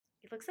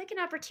looks like an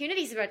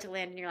opportunity is about to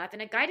land in your lap.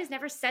 And a guide has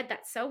never said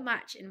that so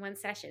much in one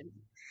session.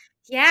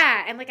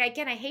 Yeah. And like,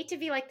 again, I hate to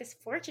be like this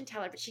fortune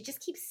teller, but she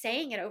just keeps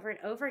saying it over and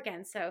over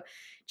again. So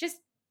just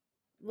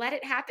let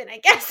it happen, I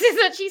guess, is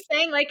what she's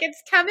saying. Like,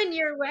 it's coming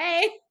your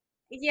way.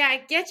 Yeah.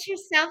 Get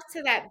yourself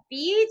to that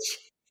beach.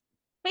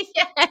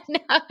 Yeah, no.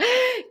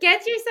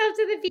 Get yourself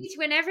to the beach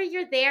whenever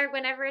you're there,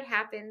 whenever it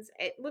happens.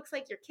 It looks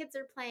like your kids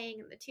are playing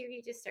and the two of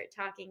you just start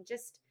talking.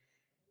 Just,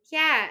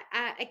 yeah.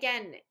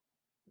 Again,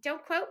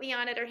 don't quote me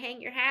on it or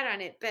hang your hat on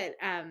it, but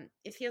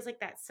it feels like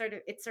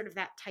it's sort of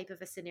that type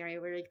of a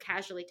scenario where you're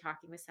casually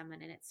talking with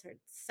someone and it's sort of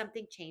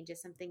something changes,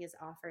 something is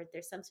offered,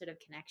 there's some sort of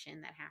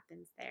connection that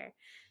happens there.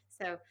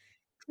 So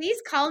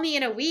please call me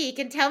in a week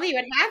and tell me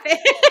what happened.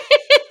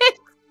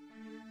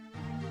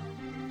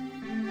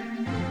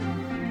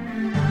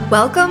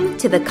 Welcome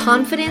to the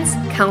Confidence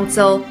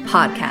Council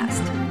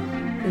podcast.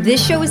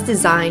 This show is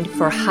designed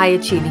for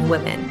high-achieving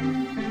women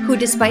who,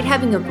 despite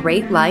having a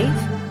great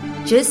life,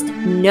 just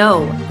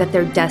know that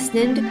they're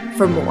destined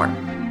for more.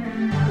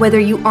 Whether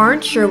you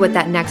aren't sure what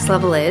that next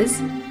level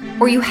is,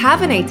 or you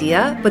have an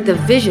idea but the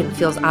vision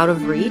feels out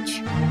of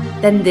reach,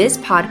 then this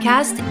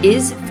podcast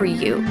is for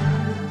you.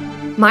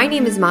 My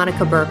name is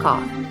Monica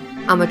Burkhoff.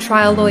 I'm a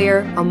trial lawyer,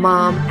 a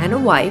mom, and a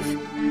wife,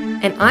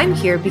 and I'm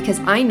here because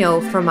I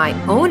know from my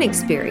own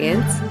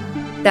experience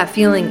that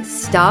feeling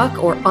stuck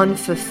or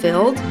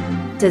unfulfilled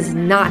does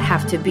not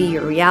have to be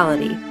your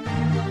reality.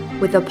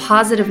 With a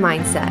positive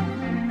mindset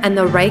and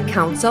the right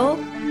counsel,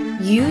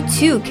 you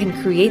too can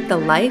create the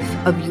life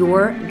of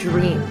your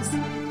dreams.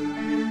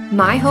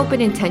 My hope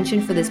and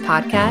intention for this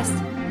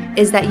podcast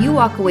is that you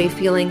walk away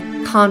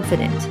feeling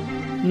confident,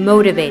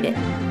 motivated,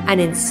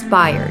 and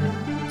inspired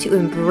to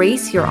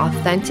embrace your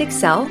authentic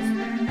self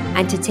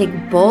and to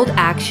take bold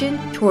action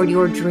toward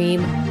your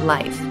dream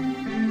life.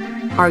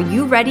 Are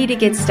you ready to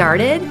get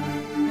started?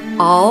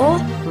 All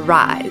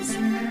rise.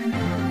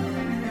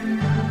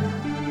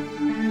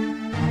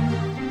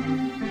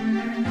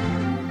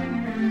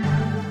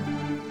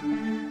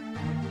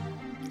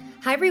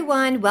 Hi,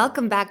 everyone.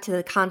 Welcome back to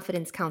the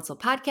Confidence Council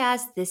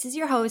podcast. This is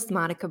your host,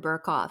 Monica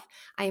Burkhoff.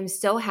 I am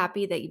so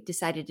happy that you've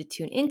decided to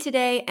tune in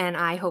today, and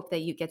I hope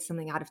that you get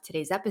something out of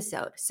today's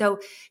episode. So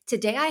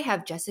today I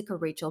have Jessica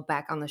Rachel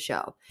back on the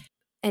show.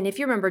 And if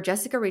you remember,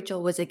 Jessica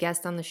Rachel was a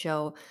guest on the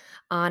show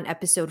on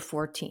episode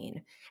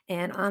 14.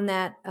 And on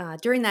that,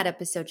 during that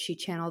episode, she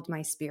channeled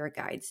my spirit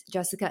guides.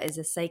 Jessica is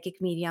a psychic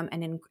medium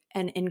and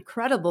an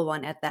incredible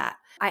one at that.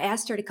 I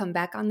asked her to come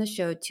back on the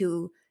show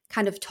to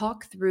kind of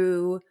talk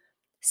through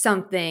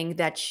something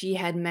that she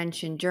had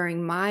mentioned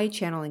during my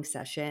channeling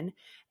session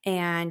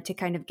and to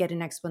kind of get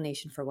an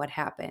explanation for what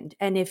happened.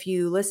 And if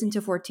you listen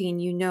to 14,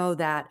 you know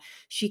that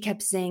she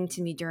kept saying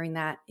to me during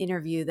that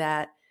interview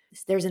that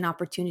there's an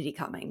opportunity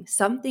coming.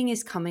 Something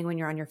is coming when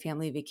you're on your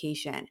family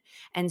vacation.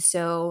 And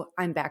so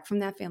I'm back from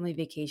that family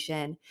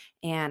vacation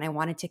and I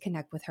wanted to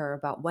connect with her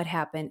about what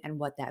happened and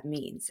what that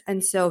means.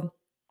 And so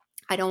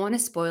I don't want to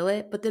spoil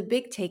it, but the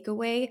big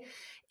takeaway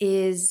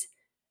is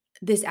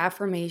this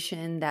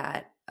affirmation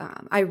that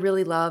I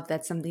really love.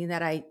 That's something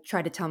that I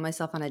try to tell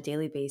myself on a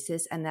daily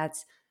basis. And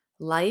that's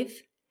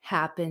life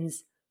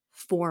happens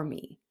for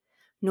me.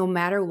 No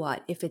matter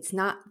what, if it's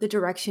not the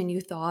direction you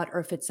thought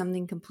or if it's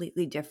something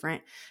completely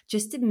different,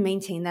 just to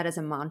maintain that as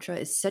a mantra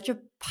is such a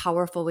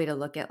powerful way to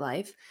look at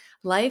life.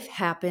 Life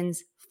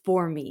happens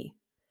for me.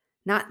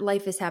 Not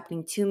life is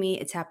happening to me,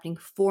 it's happening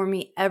for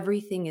me.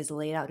 Everything is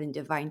laid out in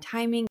divine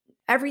timing.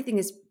 Everything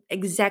is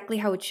exactly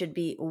how it should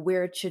be,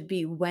 where it should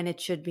be, when it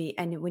should be.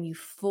 And when you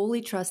fully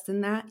trust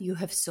in that, you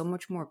have so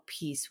much more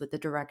peace with the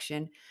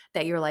direction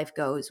that your life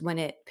goes when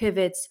it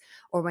pivots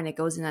or when it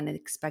goes in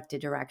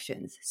unexpected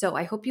directions. So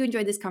I hope you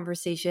enjoyed this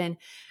conversation.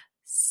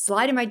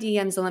 Slide in my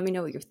DMs and let me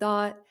know what you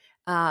thought.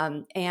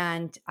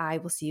 And I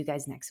will see you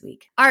guys next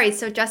week. All right.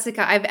 So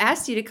Jessica, I've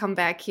asked you to come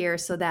back here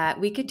so that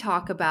we could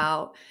talk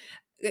about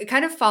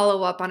kind of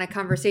follow up on a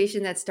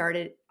conversation that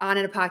started on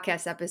a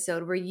podcast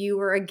episode where you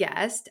were a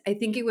guest. I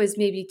think it was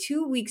maybe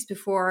 2 weeks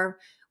before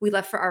we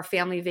left for our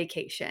family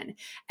vacation.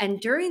 And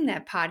during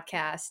that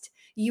podcast,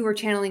 you were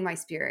channeling my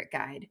spirit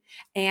guide.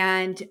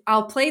 And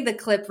I'll play the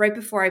clip right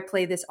before I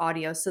play this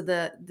audio so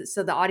the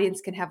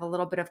audience can have a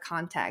little bit of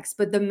context.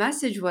 But the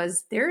message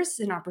was, there's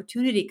an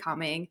opportunity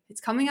coming. It's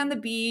coming on the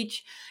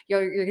beach.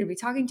 You're going to be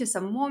talking to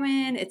some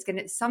woman.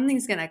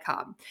 Something's going to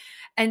come.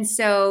 And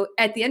so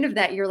at the end of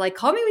that, you're like,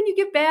 call me when you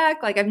get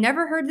back. Like, I've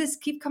never heard this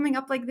keep coming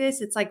up like this.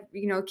 It's like,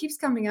 it keeps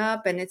coming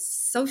up and it's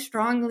so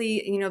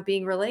strongly,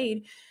 being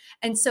relayed.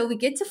 And so we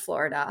get to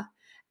Florida.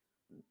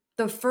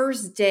 The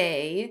first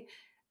day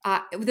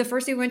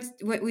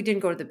we didn't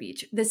go to the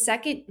beach. The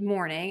second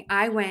morning,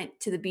 I went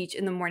to the beach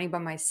in the morning by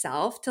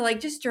myself to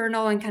just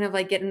journal and kind of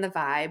get in the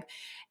vibe.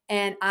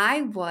 And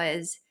I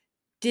was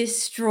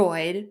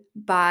destroyed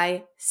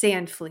by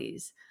sand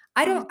fleas.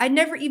 I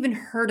never even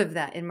heard of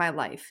that in my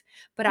life,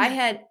 but I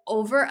had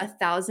over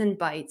 1,000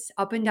 bites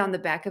up and down the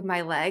back of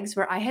my legs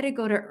where I had to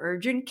go to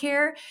urgent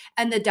care.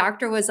 And the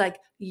doctor was like,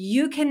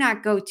 you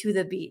cannot go to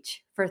the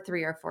beach for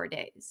 3 or 4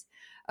 days.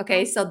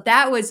 Okay, so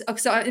that was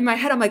so in my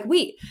head, I'm like,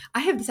 wait, I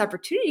have this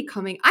opportunity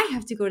coming. I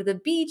have to go to the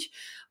beach.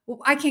 Well,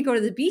 I can't go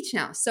to the beach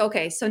now. So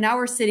okay, so now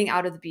we're sitting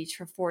out of the beach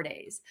for 4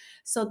 days.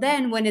 So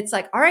then when it's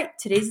like, all right,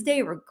 today's the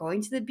day, we're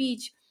going to the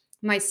beach.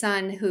 My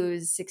son,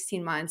 who's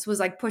 16 months, was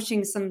like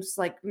pushing some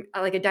like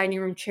a dining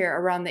room chair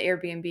around the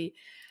Airbnb,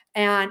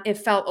 and it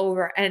fell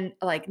over and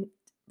like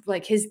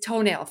his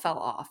toenail fell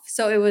off.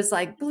 So it was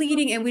like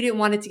bleeding and we didn't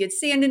want it to get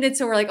sand in it.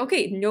 So we're like,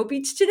 okay, no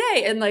beach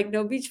today and like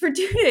no beach for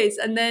 2 days.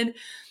 And then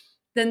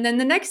the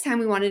next time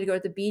we wanted to go to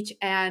the beach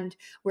and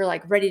we're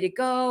like ready to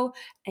go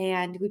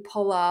and we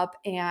pull up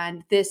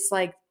and this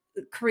like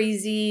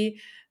crazy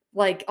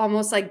like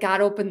almost like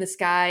God opened the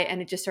sky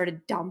and it just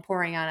started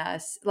downpouring on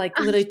us like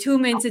literally 2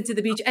 minutes into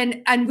the beach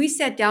and we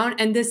sat down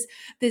and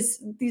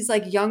these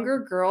like younger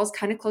girls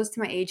kind of close to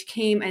my age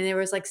came and there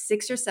was like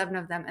 6 or 7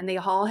 of them and they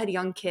all had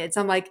young kids.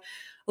 I'm like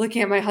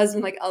looking at my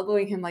husband, like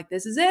elbowing him, like,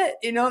 this is it,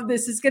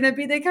 this is going to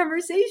be the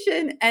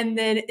conversation. And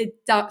then it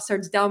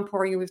starts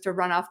downpouring and we have to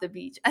run off the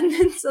beach. And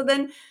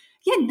then,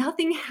 yeah,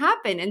 nothing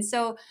happened. And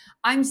so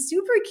I'm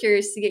super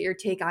curious to get your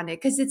take on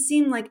it because it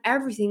seemed like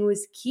everything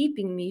was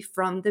keeping me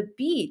from the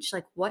beach.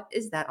 Like, what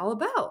is that all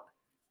about?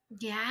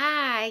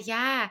 Yeah,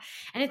 yeah.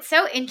 And it's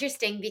so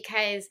interesting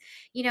because,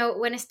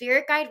 when a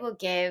spirit guide will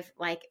give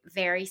like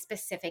very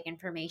specific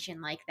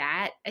information like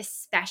that,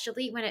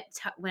 especially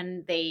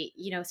when they,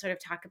 sort of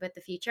talk about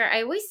the future,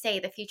 I always say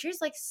the future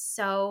is like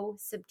so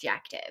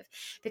subjective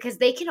because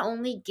they can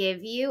only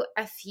give you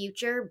a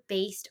future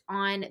based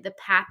on the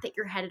path that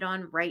you're headed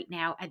on right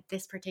now at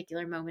this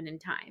particular moment in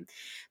time.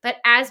 But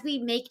as we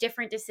make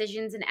different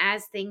decisions and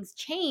as things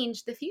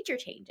change, the future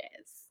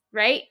changes,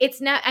 right? It's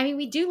not, I mean,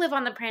 we do live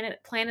on the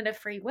planet of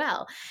free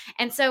will.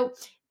 And so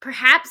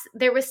perhaps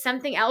there was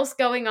something else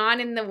going on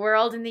in the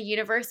world, in the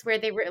universe, where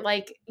they were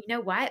like, you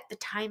know what? The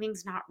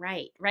timing's not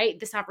right, right?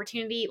 This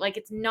opportunity, like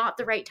it's not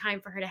the right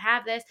time for her to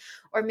have this.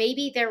 Or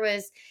maybe there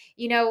was,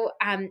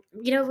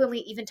 when we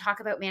even talk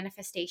about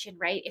manifestation,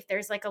 right? If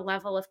there's like a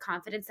level of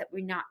confidence that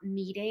we're not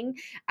meeting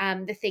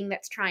the thing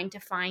that's trying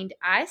to find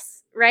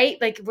us, right?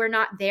 Like we're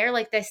not there,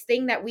 like this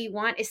thing that we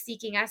want is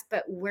seeking us,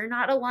 but we're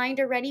not aligned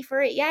or ready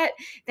for it yet,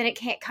 then it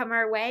can't come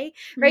our way,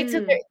 right? So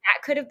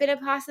that could have been a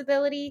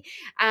possibility.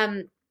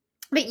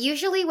 But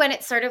usually when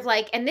it's sort of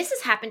like, and this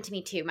has happened to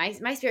me too,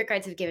 my spirit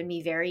guides have given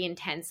me very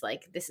intense,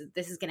 like this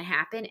is going to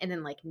happen, and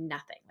then like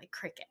nothing, like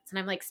crickets, and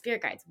I'm like,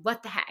 spirit guides,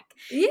 what the heck,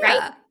 right?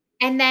 Yeah.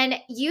 And then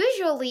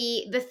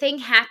usually the thing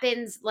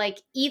happens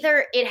like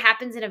either it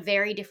happens in a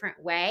very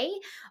different way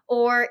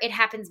or it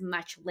happens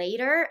much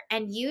later.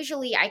 And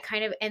usually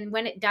and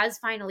when it does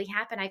finally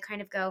happen, I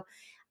kind of go,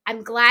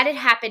 I'm glad it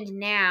happened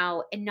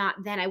now and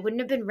not then. I wouldn't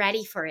have been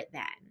ready for it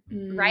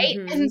then. Right.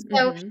 And Mm-hmm,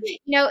 so, mm-hmm.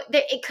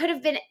 it could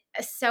have been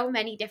so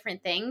many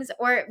different things,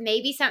 or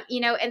maybe some,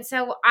 and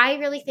so I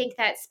really think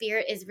that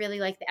spirit is really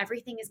like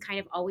everything is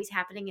kind of always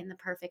happening in the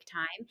perfect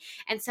time.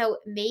 And so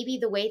maybe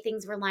the way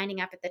things were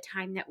lining up at the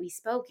time that we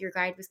spoke, your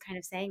guide was kind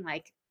of saying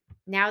like,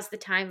 now's the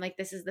time, like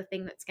this is the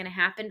thing that's going to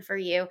happen for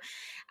you.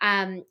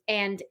 And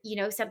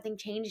something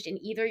changed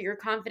in either your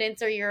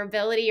confidence or your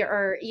ability,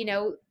 or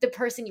the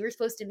person you were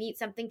supposed to meet,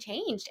 something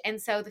changed,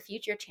 and so the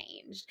future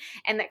changed,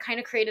 and that kind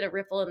of created a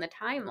ripple in the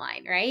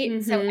timeline,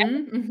 right? So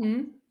Mm-hmm,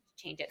 mm-hmm.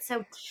 change it.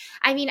 So,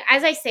 I mean,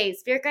 as I say,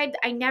 spirit guide,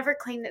 I never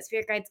claim that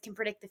spirit guides can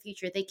predict the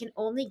future. They can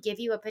only give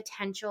you a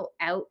potential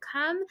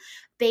outcome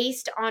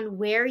based on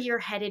where you're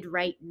headed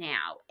right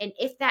now. And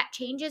if that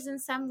changes in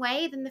some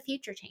way, then the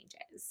future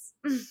changes.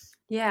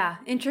 Yeah,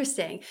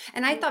 interesting.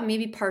 And I thought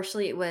maybe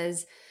partially it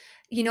was,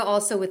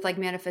 also with like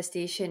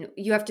manifestation,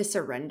 you have to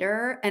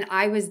surrender. And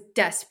I was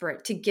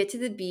desperate to get to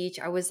the beach.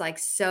 I was like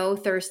so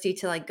thirsty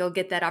to like go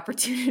get that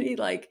opportunity,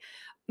 like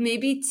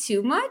maybe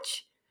too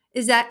much.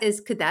 Could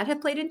that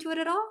have played into it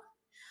at all?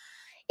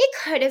 It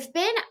could have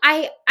been.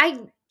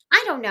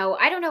 I don't know.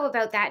 I don't know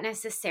about that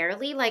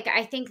necessarily. Like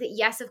I think that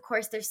yes, of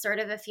course there's sort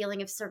of a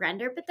feeling of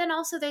surrender, but then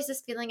also there's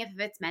this feeling of if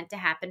it's meant to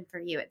happen for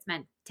you, it's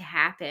meant to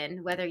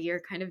happen whether you're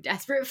kind of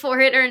desperate for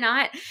it or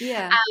not.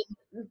 Yeah.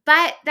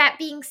 But that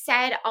being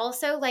said,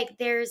 also like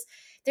there's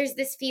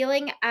this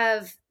feeling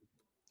of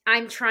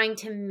I'm trying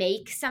to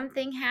make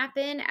something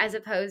happen as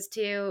opposed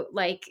to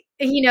like,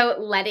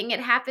 letting it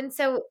happen.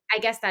 So I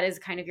guess that is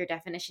kind of your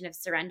definition of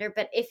surrender.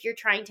 But if you're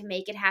trying to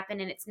make it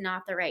happen and it's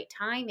not the right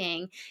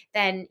timing,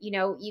 then,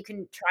 you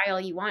can try all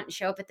you want and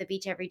show up at the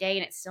beach every day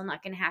and it's still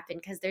not going to happen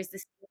because there's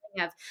this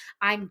feeling of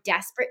I'm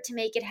desperate to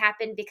make it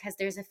happen because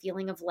there's a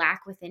feeling of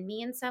lack within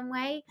me in some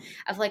way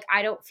of like,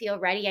 I don't feel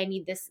ready. I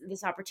need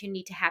this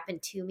opportunity to happen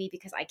to me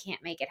because I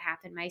can't make it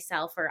happen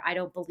myself, or I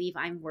don't believe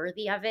I'm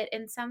worthy of it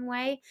in some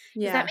way.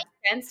 Does that Yeah. make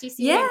sense? Do you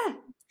see what I'm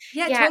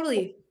Yeah. Yeah, Yeah.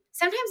 totally.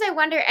 Sometimes I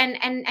wonder, and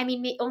I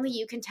mean, only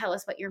you can tell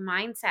us what your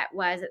mindset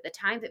was at the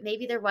time, but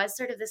maybe there was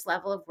sort of this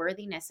level of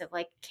worthiness of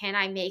like, am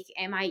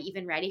I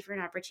even ready for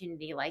an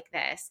opportunity like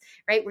this?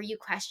 Right? Were you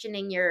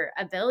questioning your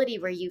ability?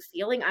 Were you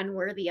feeling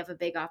unworthy of a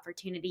big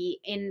opportunity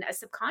in a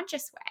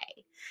subconscious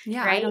way?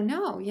 Yeah, I Right? don't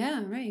know.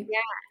 Yeah, right. Yeah.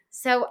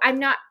 So I'm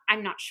not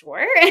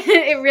sure.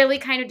 It really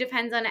kind of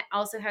depends on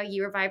also how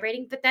you are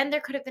vibrating, but then there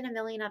could have been a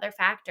million other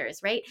factors,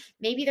 right?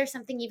 Maybe there's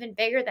something even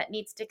bigger that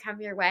needs to come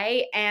your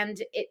way,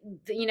 and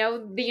the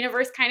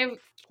universe kind of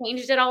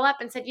changed it all up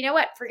and said, you know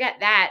what, forget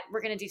that.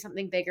 We're going to do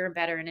something bigger and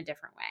better in a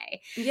different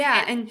way.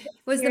 Yeah. And And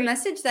was the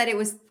message that it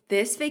was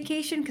this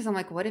vacation? Because I'm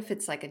like, what if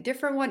it's like a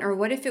different one? Or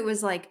what if it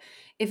was like,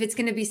 if it's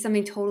going to be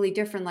something totally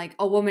different, like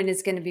a woman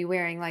is going to be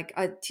wearing like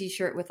a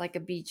t-shirt with like a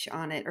beach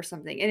on it or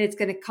something, and it's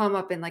going to come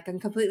up in like a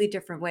completely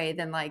different way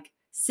than like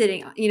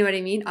sitting, you know what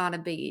I mean, on a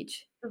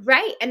beach.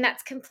 right. And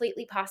that's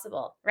completely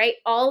possible, right?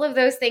 All of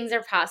those things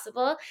are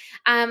possible.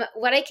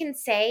 What I can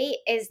say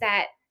is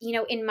that,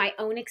 in my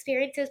own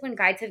experiences, when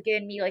guides have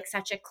given me like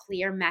such a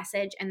clear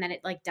message and then it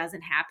like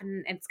doesn't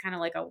happen, it's kind of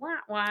like a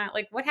wah,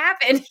 like what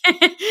happened?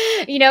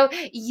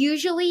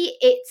 Usually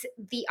it's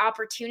the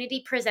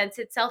opportunity presents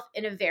itself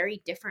in a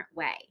very different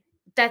way.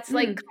 That's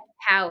like kind Mm.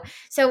 of how.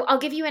 So I'll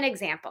give you an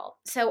example.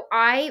 So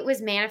I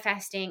was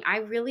manifesting. I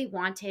really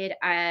wanted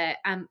a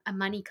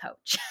money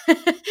coach.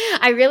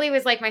 I really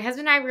was like, my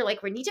husband and I were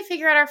like, we need to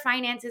figure out our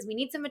finances. We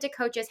need someone to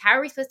coach us. How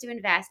are we supposed to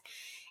invest?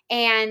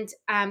 And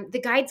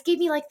the guides gave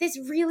me like this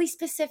really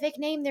specific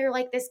name. They're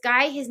like, this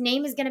guy, his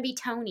name is going to be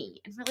Tony.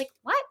 And we're like,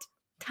 what?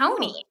 Oh.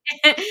 Tony.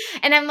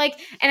 And I'm like,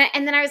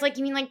 and then I was like,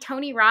 you mean like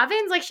Tony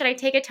Robbins? Like, should I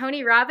take a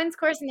Tony Robbins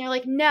course? And they're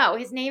like, no,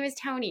 his name is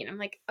Tony. And I'm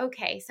like,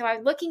 okay. So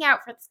I'm looking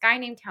out for this guy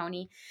named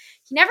Tony.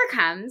 He never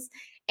comes.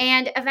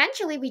 And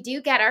eventually we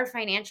do get our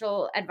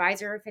financial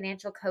advisor or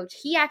financial coach.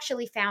 He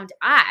actually found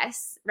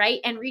us, right?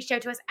 And reached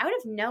out to us out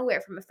of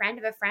nowhere from a friend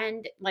of a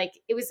friend. Like,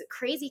 it was a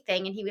crazy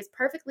thing. And he was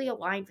perfectly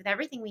aligned with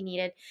everything we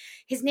needed.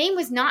 His name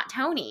was not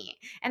Tony.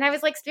 And I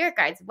was like, spirit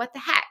guides, what the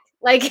heck?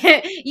 Like,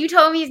 you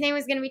told me his name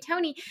was going to be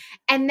Tony.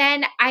 And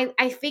then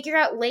I figure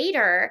out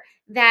later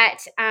that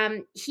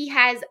he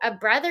has a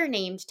brother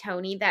named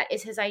Tony that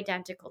is his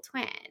identical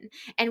twin.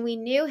 And we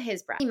knew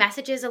his brother.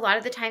 Messages, a lot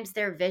of the times,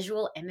 they're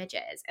visual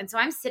images. And so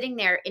I'm sitting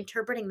there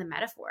interpreting the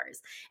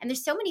metaphors. And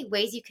there's so many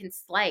ways you can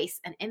slice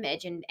an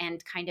image and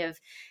kind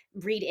of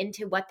read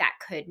into what that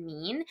could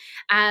mean.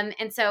 And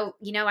so,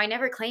 I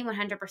never claim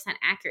 100%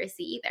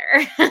 accuracy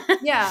either.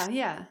 Yeah.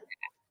 Yeah.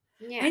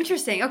 Yeah.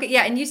 Interesting. Okay.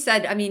 Yeah. And you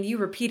said, I mean, you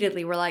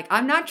repeatedly were like,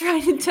 I'm not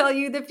trying to tell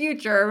you the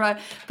future,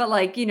 but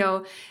like,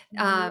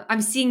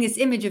 I'm seeing this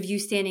image of you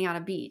standing on a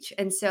beach.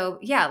 And so,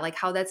 yeah, like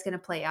how that's going to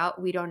play out,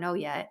 we don't know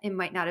yet. It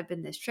might not have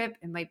been this trip.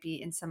 It might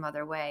be in some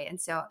other way. And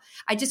so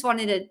I just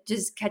wanted to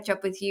just catch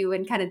up with you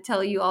and kind of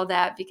tell you all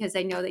that, because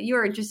I know that you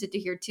were interested to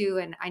hear too.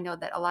 And I know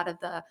that a lot of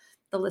the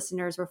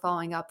listeners were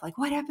following up like,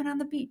 what happened on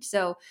the beach?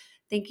 So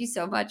thank you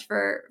so much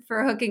for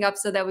hooking up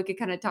so that we could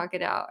kind of talk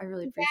it out. I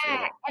really appreciate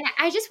Yeah. it. And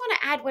I just want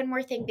to add one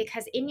more thing,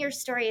 because in your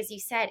story, as you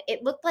said,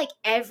 it looked like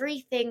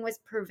everything was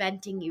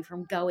preventing you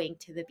from going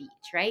to the beach,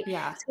 right?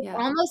 Yeah. So it's Yeah.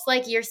 almost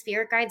like your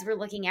spirit guides were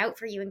looking out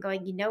for you and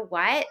going, you know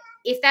what?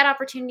 If that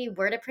opportunity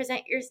were to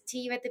present to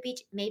you at the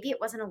beach, maybe it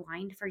wasn't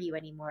aligned for you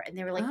anymore. And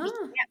they were like, we Ah.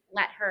 can't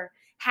let her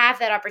have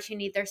that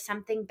opportunity. There's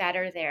something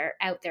better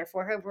out there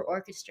for her. We're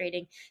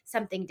orchestrating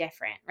something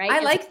different, right? I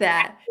And like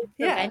that.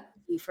 Yeah. prevent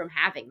you from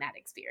having that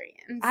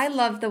experience. I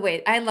love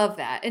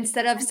that.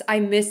 Instead of I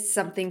missed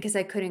something because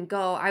I couldn't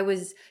go, I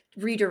was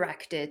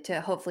redirected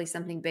to hopefully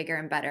something bigger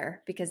and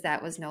better because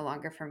that was no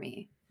longer for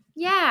me.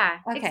 Yeah,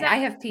 Okay. exactly. I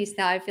have peace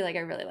now. I feel like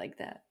I really like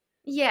that.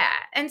 Yeah.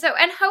 And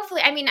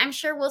hopefully, I mean, I'm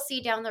sure we'll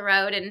see down the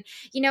road. And,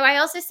 I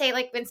also say,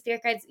 like, when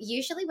spirit guides,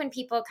 usually when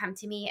people come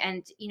to me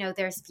and,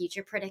 there's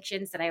future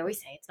predictions, that I always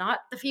say it's not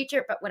the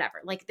future, but whatever,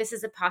 like, this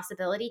is a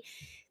possibility.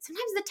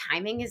 Sometimes the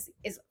timing is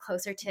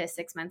closer to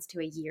 6 months to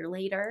a year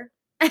later.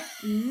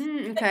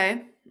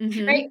 Okay.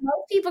 Mm-hmm. Right?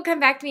 Most people come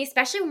back to me,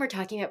 especially when we're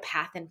talking about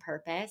path and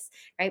purpose,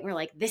 right? We're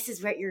like, this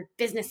is what your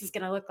business is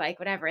going to look like,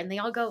 whatever. And they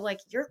all go like,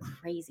 you're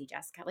crazy,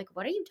 Jessica. Like,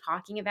 what are you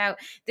talking about?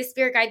 This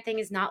spirit guide thing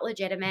is not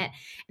legitimate.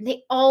 And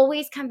they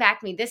always come back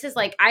to me. This is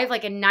like, I have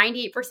like a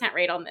 98%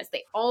 rate on this.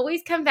 They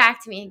always come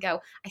back to me and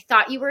go, I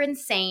thought you were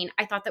insane.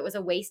 I thought that was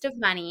a waste of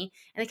money.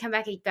 And they come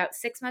back about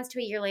 6 months to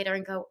a year later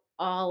and go,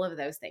 all of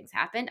those things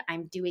happened.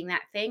 I'm doing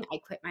that thing. I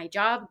quit my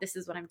job. This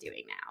is what I'm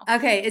doing now.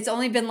 Okay. It's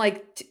only been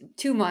like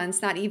 2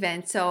 months, not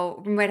even.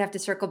 So we might have to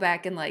circle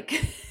back in like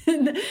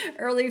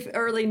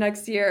early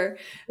next year.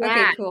 Yeah,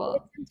 Okay,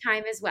 cool. some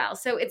time as well.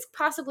 So it's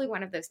possibly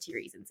one of those two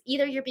reasons.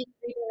 Either you're being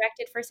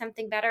redirected for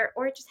something better,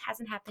 or it just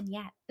hasn't happened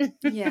yet.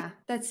 Yeah,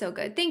 that's so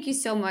good. Thank you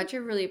so much. I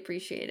really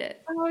appreciate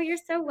it. Oh, you're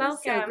so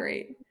welcome. That's so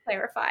great.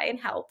 Clarify and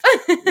help.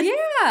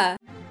 Yeah.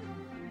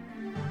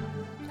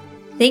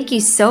 Thank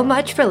you so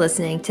much for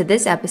listening to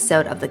this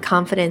episode of the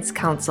Confidence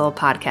Council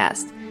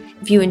podcast.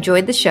 If you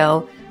enjoyed the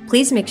show,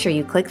 please make sure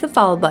you click the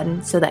follow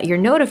button so that you're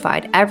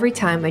notified every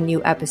time a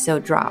new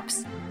episode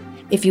drops.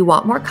 If you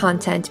want more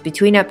content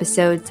between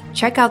episodes,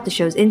 check out the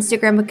show's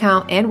Instagram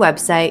account and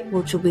website,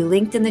 which will be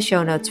linked in the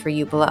show notes for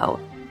you below.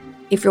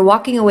 If you're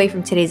walking away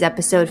from today's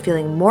episode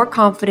feeling more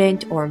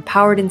confident or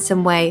empowered in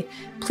some way,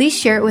 please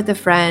share it with a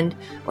friend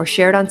or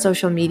share it on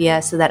social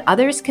media so that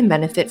others can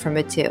benefit from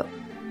it too.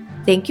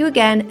 Thank you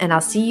again, and I'll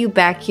see you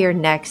back here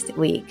next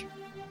week.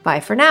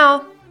 Bye for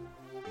now.